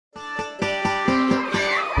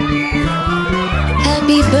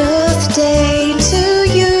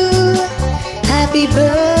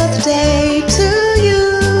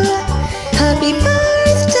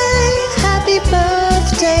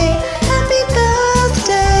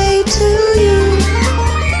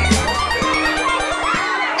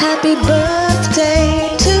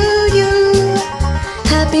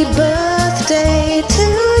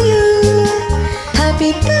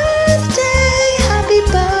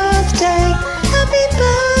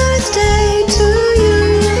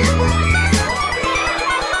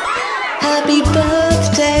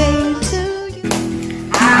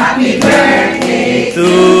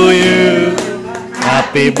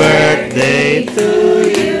Happy birthday to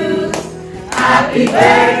you. Happy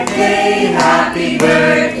birthday, happy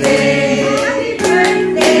birthday. Happy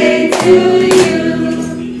birthday to you.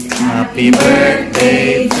 Happy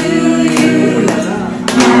birthday to you.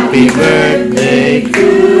 Happy birthday to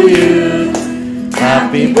you.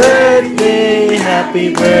 Happy birthday,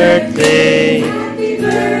 happy birthday. Happy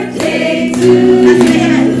birthday to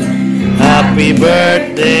you. Happy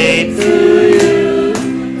birthday to you.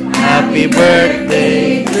 Happy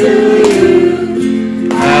birthday to you.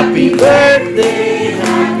 Happy birthday,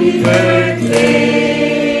 happy birthday.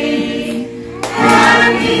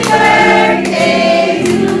 Happy birthday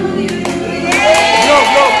to you. No,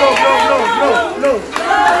 no, no, no, no, no, no.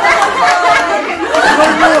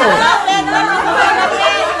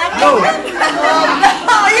 No, no.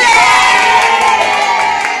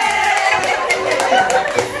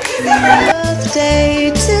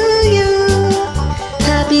 Birthday to you.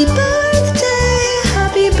 Happy birthday,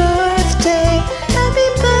 happy birthday, happy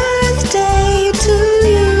birthday to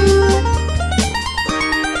you.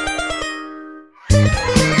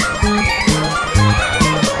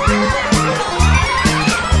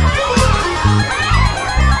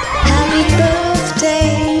 Happy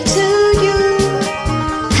birthday to you.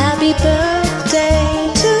 Happy birthday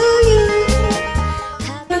to you.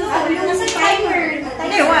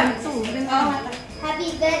 Happy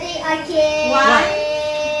birthday, Arkiel.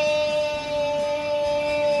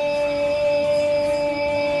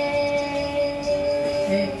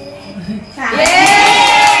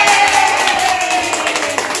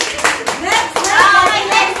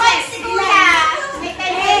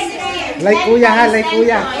 Like kuya ha, like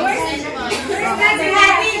kuya.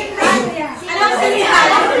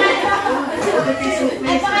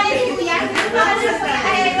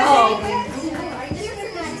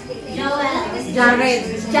 Jared.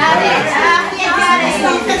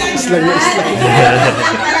 Islam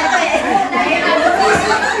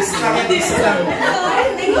na Islam.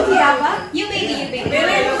 You baby.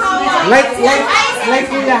 Like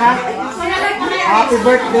kuya ha. Happy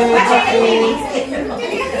birthday, Jackie.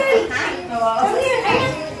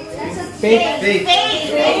 Fake.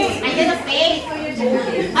 Ayan na fake.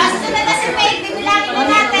 Sunod na si fake. Bibilangin na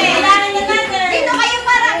natin. Dito kayo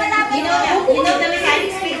para malapit. You know the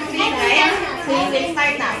mechanics fake, right? So you will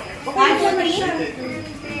start now. 1, 2,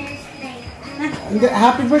 3.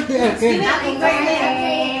 Happy birthday, Arkiel. Happy birthday.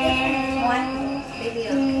 1, baby.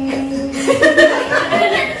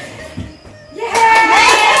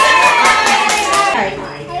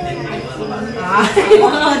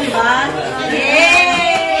 Diba?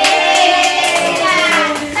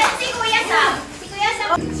 Si Kuya Sam.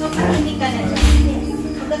 So, pakinig ka na dyan.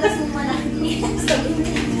 Magagas mo na.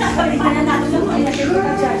 Sabi ka na natin ng mga ilagay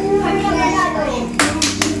ka dyan. Kami na manado.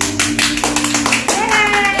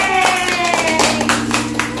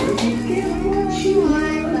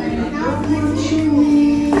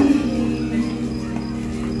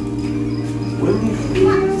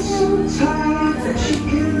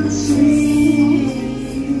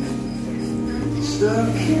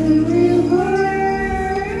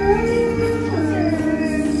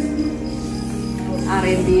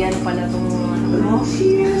 R&D yan pala itong ano mo?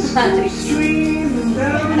 Patrick.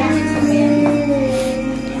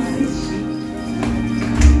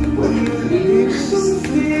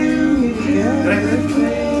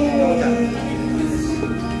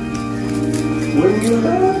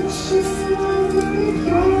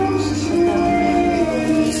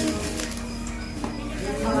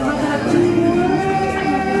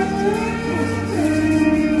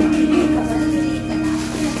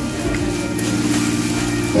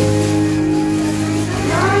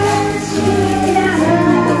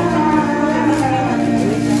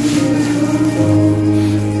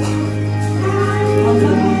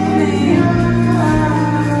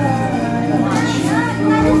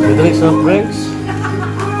 You drink some drinks?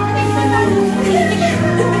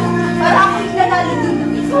 Para ako yung nanalo dito.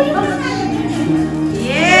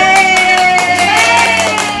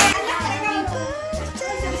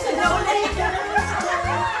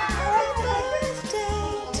 Happy birthday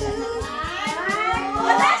to you.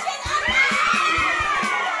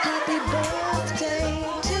 Happy birthday to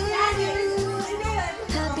you.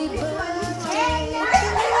 Happy birthday,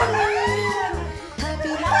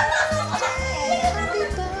 happy birthday, happy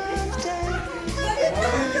birthday to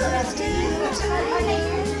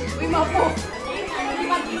you. Uy, mapo.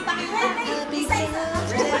 Happy birthday.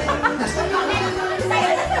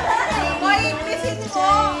 Hoy, visit mo.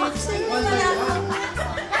 To you.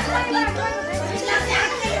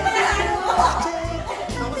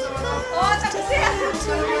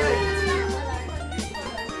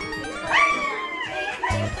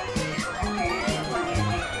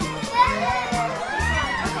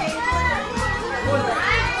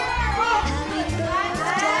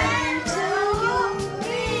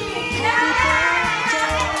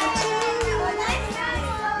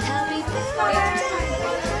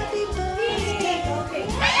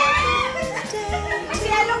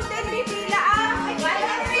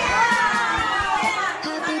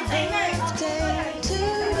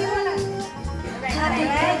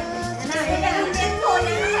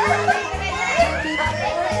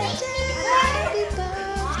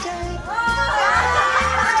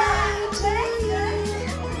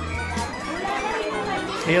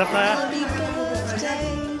 Hirap na. Happy birthday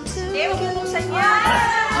to Hindi, you. mabubuksan niya.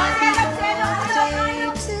 Happy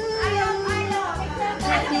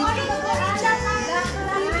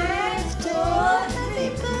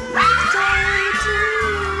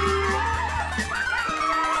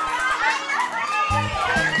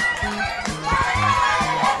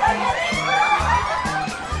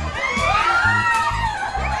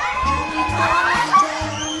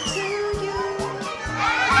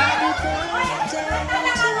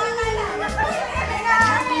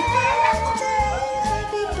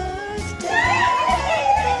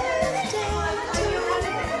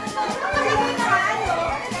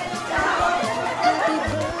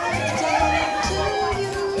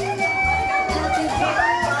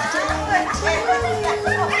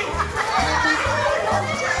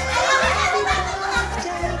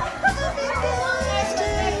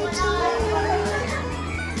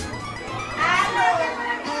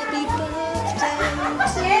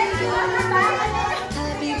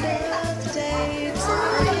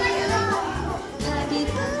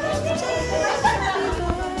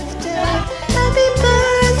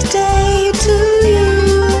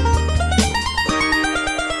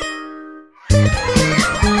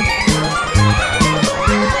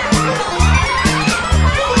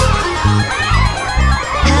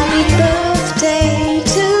birthday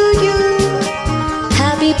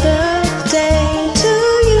to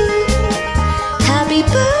you. Happy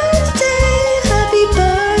birthday to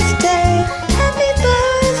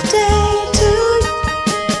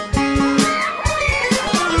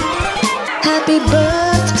happy birthday.